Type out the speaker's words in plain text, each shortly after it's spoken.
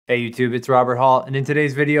Hey YouTube, it's Robert Hall, and in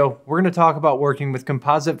today's video, we're going to talk about working with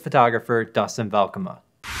composite photographer Dustin Valkema.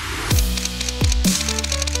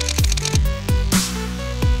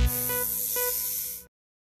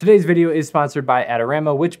 Today's video is sponsored by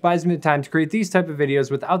Adorama, which buys me the time to create these type of videos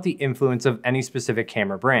without the influence of any specific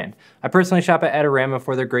camera brand. I personally shop at Adorama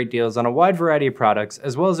for their great deals on a wide variety of products,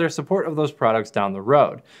 as well as their support of those products down the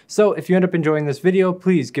road. So if you end up enjoying this video,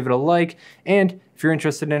 please give it a like, and if you're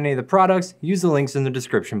interested in any of the products, use the links in the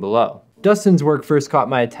description below. Dustin's work first caught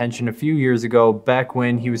my attention a few years ago, back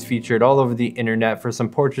when he was featured all over the internet for some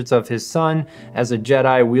portraits of his son as a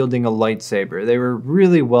Jedi wielding a lightsaber. They were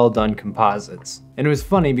really well done composites. And it was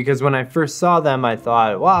funny because when I first saw them, I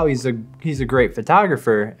thought, wow, he's a great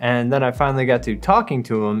photographer. And then I finally got to talking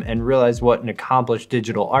to him and realized what an accomplished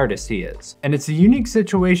digital artist he is. And it's a unique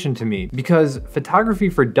situation to me because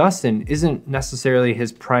photography for Dustin isn't necessarily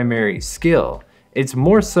his primary skill. It's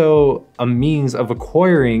more so a means of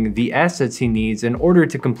acquiring the assets he needs in order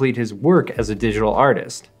to complete his work as a digital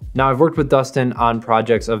artist. Now, I've worked with Dustin on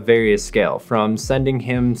projects of various scale, from sending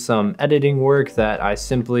him some editing work that I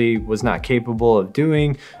simply was not capable of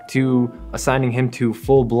doing, to assigning him to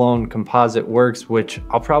full-blown composite works, which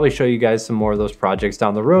I'll probably show you guys some more of those projects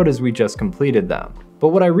down the road as we just completed them. But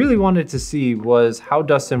what I really wanted to see was how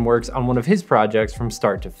Dustin works on one of his projects from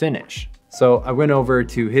start to finish. So I went over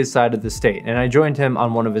to his side of the state and I joined him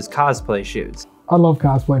on one of his cosplay shoots. I love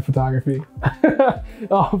cosplay photography.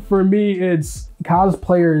 For me, it's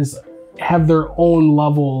cosplayers have their own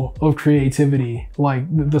level of creativity. Like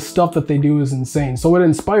the stuff that they do is insane. So it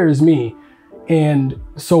inspires me. And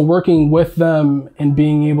so working with them and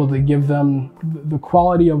being able to give them the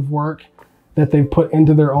quality of work that they've put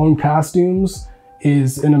into their own costumes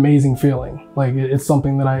is an amazing feeling. Like it's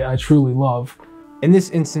something that I truly love. In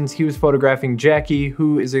this instance, he was photographing Jackie,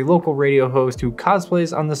 who is a local radio host who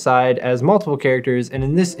cosplays on the side as multiple characters, and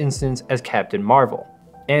in this instance as Captain Marvel.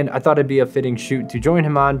 And I thought it'd be a fitting shoot to join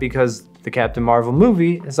him on because the Captain Marvel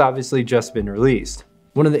movie has obviously just been released.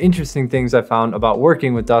 One of the interesting things I found about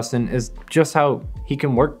working with Dustin is just how he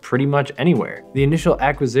can work pretty much anywhere. The initial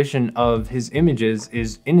acquisition of his images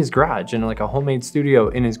is in his garage, in like a homemade studio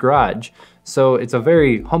in his garage. So it's a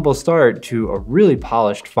very humble start to a really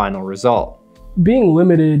polished final result. Being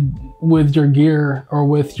limited with your gear or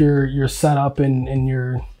with your setup and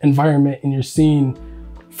your environment and your scene,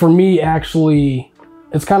 for me, actually,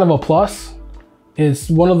 it's kind of a plus. It's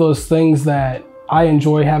one of those things that I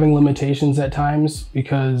enjoy having limitations at times,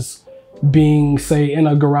 because being, say, in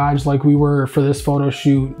a garage like we were for this photo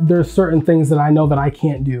shoot, there's certain things that I know that I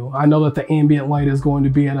can't do. I know that the ambient light is going to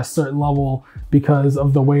be at a certain level because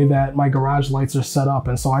of the way that my garage lights are set up,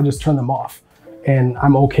 and so I just turn them off. And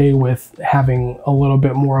I'm okay with having a little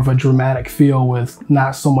bit more of a dramatic feel with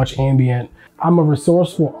not so much ambient. I'm a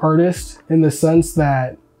resourceful artist in the sense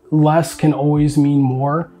that less can always mean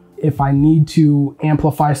more. If I need to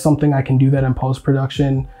amplify something, I can do that in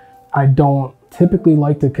post-production. I don't typically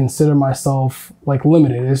like to consider myself like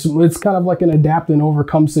limited. It's kind of like an adapt and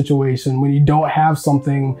overcome situation when you don't have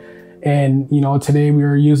something. And you know, today we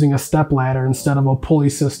were using a step ladder instead of a pulley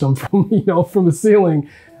system from the ceiling.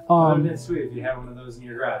 That would have been sweet if you had one of those in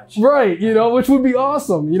your garage. Right, which would be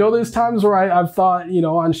awesome. There's times where I've thought,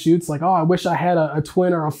 on shoots like, oh, I wish I had a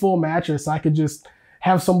twin or a full mattress I could just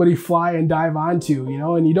have somebody fly and dive onto,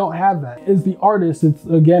 and you don't have that. As the artist,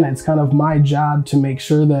 it's kind of my job to make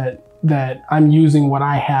sure that I'm using what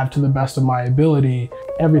I have to the best of my ability.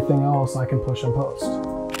 Everything else I can push and post.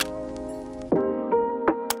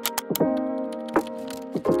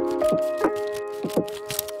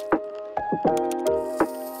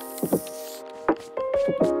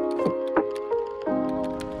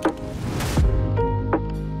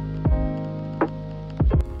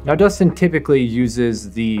 Now, Dustin typically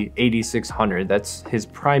uses the 8600, that's his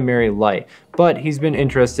primary light, but he's been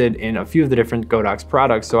interested in a few of the different Godox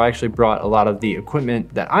products, so I actually brought a lot of the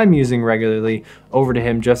equipment that I'm using regularly over to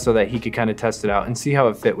him just so that he could kind of test it out and see how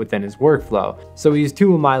it fit within his workflow. So he used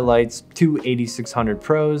two of my lights, two 8600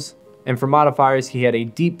 Pros, and for modifiers he had a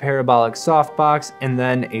deep parabolic softbox and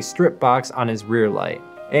then a strip box on his rear light.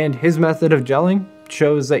 And his method of gelling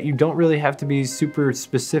shows that you don't really have to be super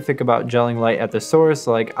specific about gelling light at the source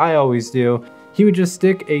like I always do. He would just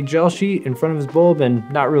stick a gel sheet in front of his bulb and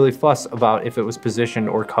not really fuss about if it was positioned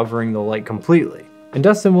or covering the light completely. And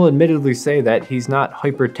Dustin will admittedly say that he's not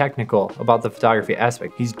hyper technical about the photography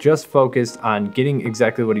aspect. He's just focused on getting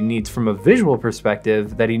exactly what he needs from a visual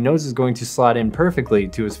perspective that he knows is going to slot in perfectly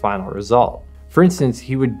to his final result. For instance,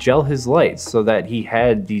 he would gel his lights so that he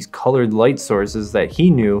had these colored light sources that he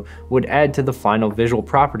knew would add to the final visual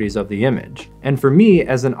properties of the image. And for me,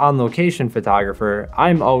 as an on-location photographer,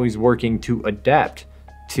 I'm always working to adapt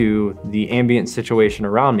to the ambient situation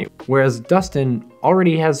around me. Whereas Dustin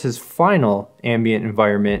already has his final ambient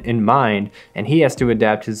environment in mind, and he has to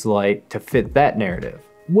adapt his light to fit that narrative.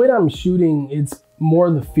 When I'm shooting, it's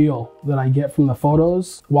more the feel that I get from the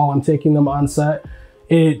photos while I'm taking them on set.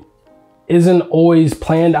 It isn't always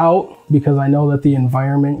planned out because I know that the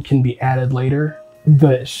environment can be added later.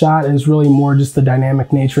 The shot is really more just the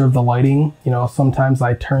dynamic nature of the lighting. You know, sometimes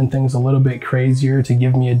I turn things a little bit crazier to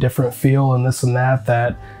give me a different feel and this and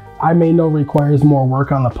that I may know requires more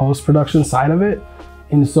work on the post-production side of it.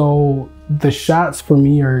 And so the shots for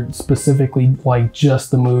me are specifically like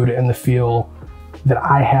just the mood and the feel that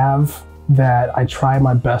I have, that I try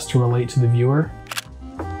my best to relate to the viewer.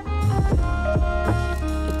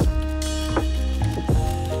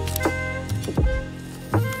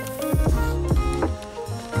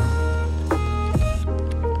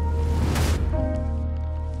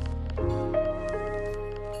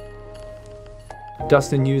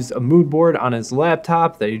 Dustin used a mood board on his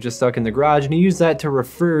laptop that he just stuck in the garage, and he used that to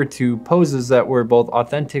refer to poses that were both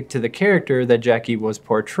authentic to the character that Jackie was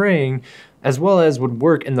portraying, as well as would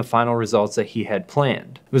work in the final results that he had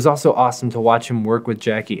planned. It was also awesome to watch him work with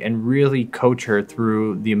Jackie and really coach her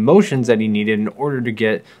through the emotions that he needed in order to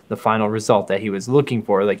get the final result that he was looking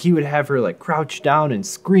for. Like, he would have her like crouch down and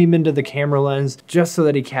scream into the camera lens just so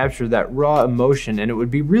that he captured that raw emotion, and it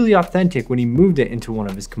would be really authentic when he moved it into one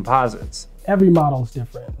of his composites. Every model is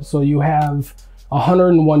different. So you have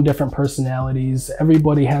 101 different personalities.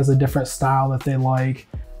 Everybody has a different style that they like.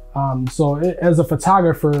 As a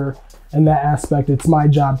photographer, in that aspect, it's my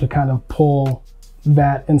job to kind of pull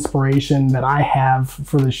that inspiration that I have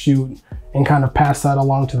for the shoot and kind of pass that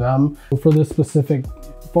along to them. For this specific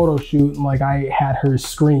photo shoot, like, I had her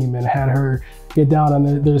scream and had her get down,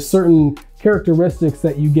 and there's certain characteristics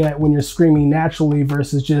that you get when you're screaming naturally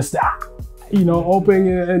versus just you know, opening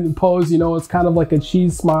it and pose. You know, it's kind of like a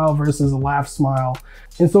cheese smile versus a laugh smile.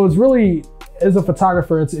 And so it's really, as a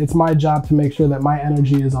photographer, it's my job to make sure that my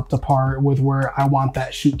energy is up to par with where I want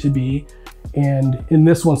that shoot to be. And in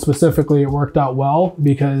this one specifically, it worked out well,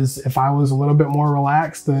 because if I was a little bit more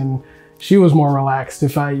relaxed, then she was more relaxed.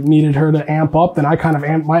 If I needed her to amp up, then I kind of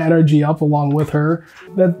amped my energy up along with her.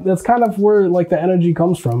 That's kind of where like the energy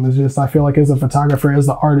comes from. Is just, I feel like as a photographer, as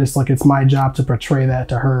the artist, like, it's my job to portray that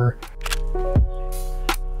to her.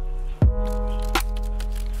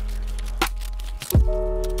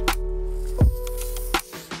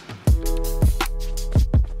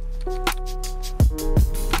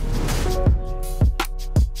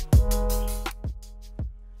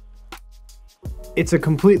 It's a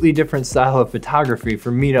completely different style of photography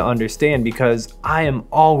for me to understand, because I am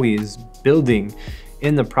always building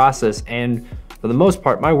in the process, and for the most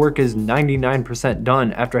part, my work is 99%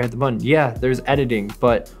 done after I hit the button. Yeah, there's editing,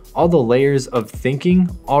 but all the layers of thinking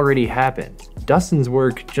already happened. Dustin's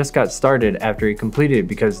work just got started after he completed it,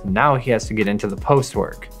 because now he has to get into the post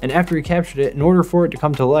work. And after he captured it, in order for it to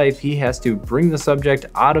come to life, he has to bring the subject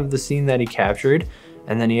out of the scene that he captured,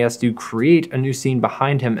 and then he has to create a new scene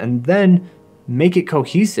behind him, and then make it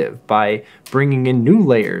cohesive by bringing in new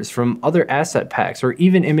layers from other asset packs or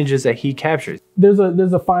even images that he captures. There's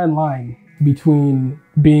a fine line between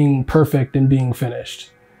being perfect and being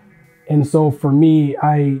finished. And so for me,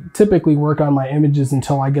 I typically work on my images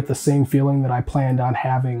until I get the same feeling that I planned on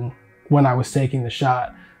having when I was taking the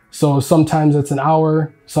shot. So sometimes it's an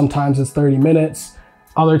hour, sometimes it's 30 minutes.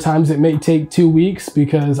 Other times it may take 2 weeks,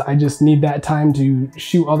 because I just need that time to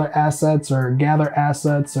shoot other assets or gather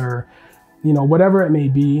assets, or, you know, whatever it may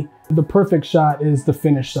be. The perfect shot is the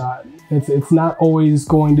finished shot. It's not always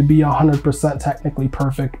going to be 100% technically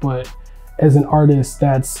perfect, but as an artist,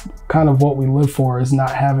 that's kind of what we live for, is not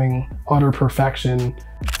having utter perfection.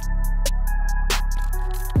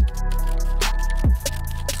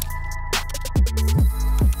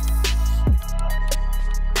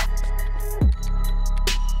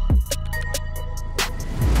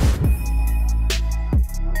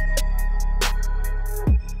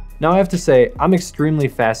 Now I have to say, I'm extremely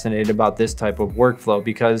fascinated about this type of workflow,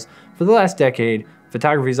 because for the last decade,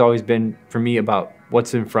 photography has always been, for me, about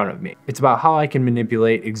what's in front of me. It's about how I can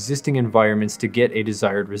manipulate existing environments to get a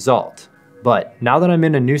desired result. But now that I'm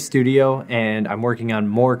in a new studio and I'm working on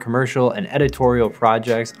more commercial and editorial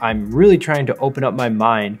projects, I'm really trying to open up my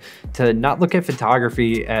mind to not look at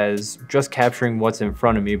photography as just capturing what's in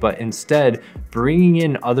front of me, but instead bringing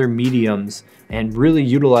in other mediums and really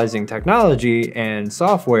utilizing technology and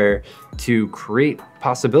software to create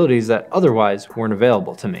possibilities that otherwise weren't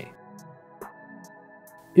available to me.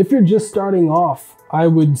 If you're just starting off, I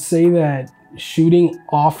would say that shooting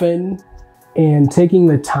often and taking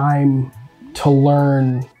the time to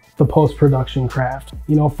learn the post-production craft.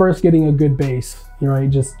 You know, first getting a good base, right?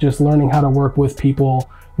 Just learning how to work with people,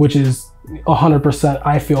 which is 100%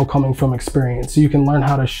 I feel coming from experience. So you can learn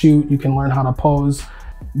how to shoot, you can learn how to pose,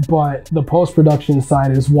 but the post-production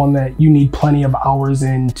side is one that you need plenty of hours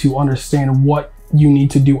in to understand what you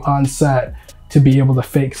need to do on set to be able to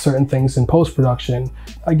fake certain things in post-production.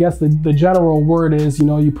 I guess the general word is, you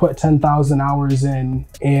know, you put 10,000 hours in,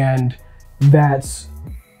 and that's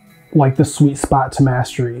like the sweet spot to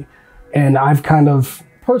mastery. And I've kind of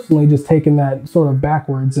personally just taken that sort of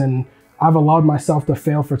backwards, and I've allowed myself to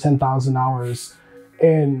fail for 10,000 hours.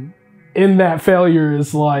 And in that failure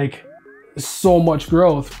is like so much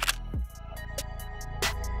growth.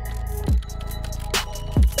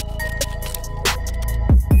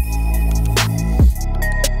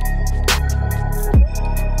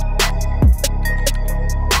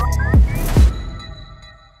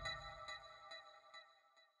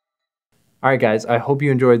 Alright guys, I hope you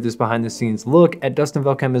enjoyed this behind the scenes look at Dustin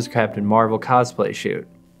Valkema's Captain Marvel cosplay shoot.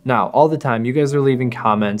 Now, all the time you guys are leaving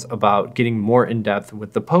comments about getting more in depth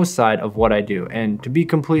with the post side of what I do, and to be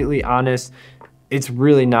completely honest, it's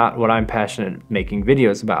really not what I'm passionate making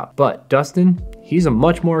videos about. But Dustin, he's a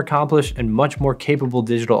much more accomplished and much more capable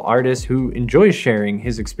digital artist who enjoys sharing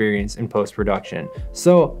his experience in post-production.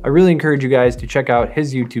 So I really encourage you guys to check out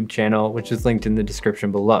his YouTube channel, which is linked in the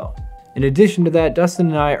description below. In addition to that, Dustin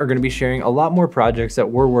and I are going to be sharing a lot more projects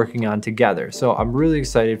that we're working on together, so I'm really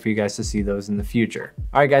excited for you guys to see those in the future.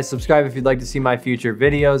 Alright guys, subscribe if you'd like to see my future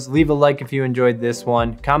videos, leave a like if you enjoyed this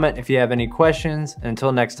one, comment if you have any questions, and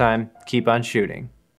until next time, keep on shooting.